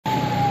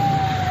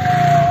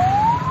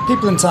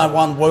People in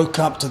Taiwan woke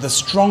up to the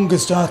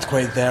strongest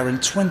earthquake there in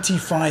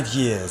 25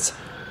 years.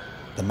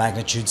 The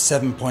magnitude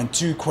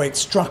 7.2 quake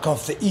struck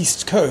off the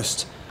east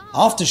coast.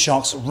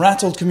 Aftershocks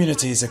rattled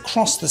communities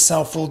across the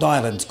self-ruled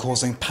island,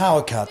 causing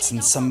power cuts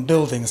and some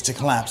buildings to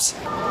collapse.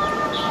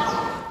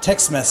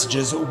 Text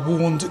messages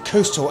warned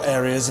coastal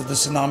areas of the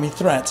tsunami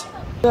threat.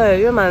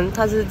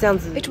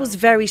 It was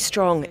very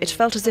strong. It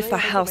felt as if a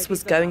house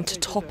was going to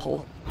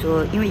topple.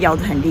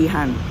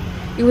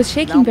 It was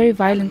shaking very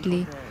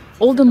violently.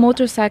 All the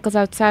motorcycles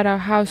outside our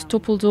house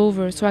toppled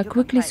over, so I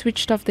quickly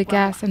switched off the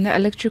gas and the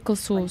electrical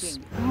source.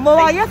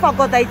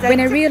 When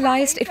I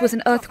realized it was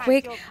an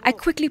earthquake, I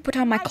quickly put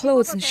on my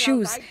clothes and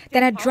shoes.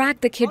 Then I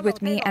dragged the kid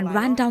with me and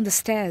ran down the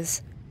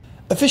stairs.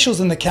 Officials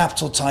in the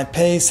capital,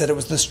 Taipei, said it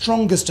was the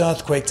strongest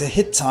earthquake to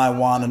hit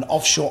Taiwan and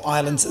offshore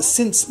islands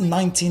since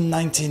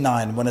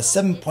 1999, when a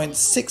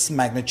 7.6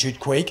 magnitude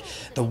quake,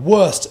 the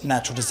worst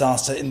natural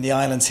disaster in the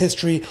island's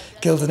history,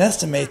 killed an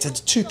estimated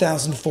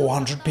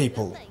 2,400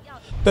 people.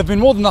 There have been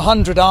more than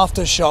 100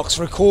 aftershocks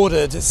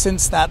recorded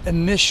since that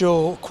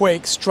initial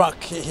quake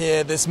struck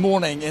here this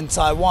morning in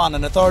Taiwan,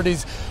 and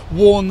authorities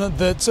warn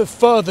that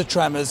further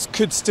tremors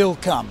could still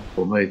come.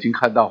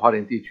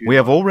 We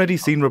have already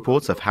seen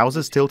reports of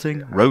houses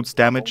tilting, roads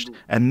damaged,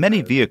 and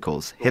many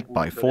vehicles hit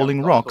by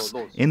falling rocks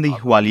in the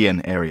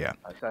Hualien area.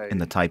 In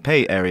the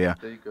Taipei area,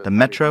 the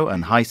metro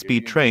and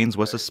high-speed trains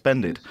were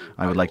suspended.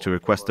 I would like to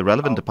request the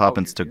relevant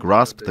departments to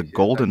grasp the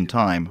golden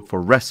time for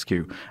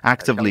rescue,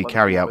 actively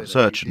carry out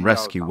search and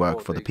rescue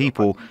work for the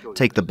people,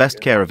 take the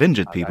best care of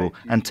injured people,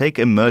 and take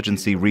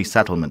emergency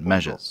resettlement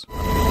measures.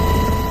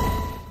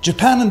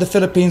 Japan and the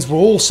Philippines were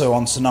also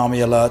on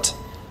tsunami alert.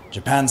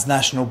 Japan's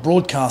national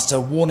broadcaster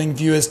warning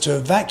viewers to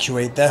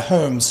evacuate their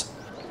homes.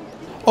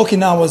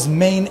 Okinawa's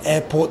main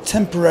airport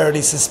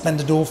temporarily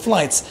suspended all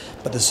flights,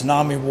 but the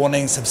tsunami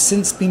warnings have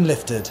since been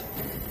lifted.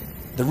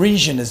 The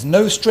region is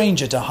no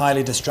stranger to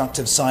highly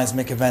destructive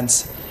seismic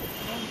events.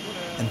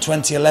 In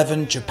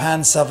 2011,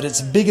 Japan suffered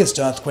its biggest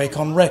earthquake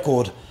on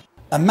record.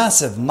 A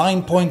massive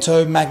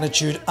 9.0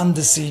 magnitude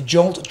undersea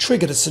jolt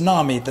triggered a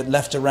tsunami that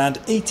left around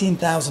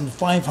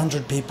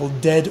 18,500 people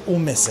dead or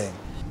missing.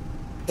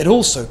 It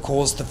also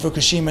caused the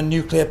Fukushima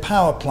nuclear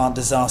power plant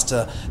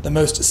disaster, the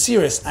most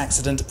serious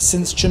accident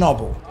since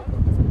Chernobyl.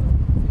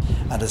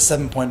 And a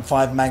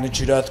 7.5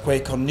 magnitude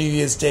earthquake on New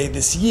Year's Day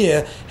this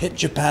year hit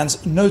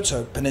Japan's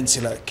Noto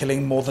Peninsula,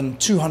 killing more than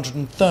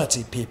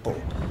 230 people.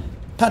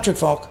 Patrick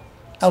Falk,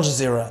 Al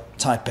Jazeera,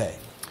 Taipei.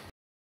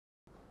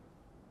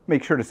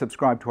 Make sure to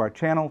subscribe to our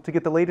channel to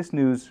get the latest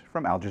news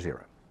from Al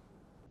Jazeera.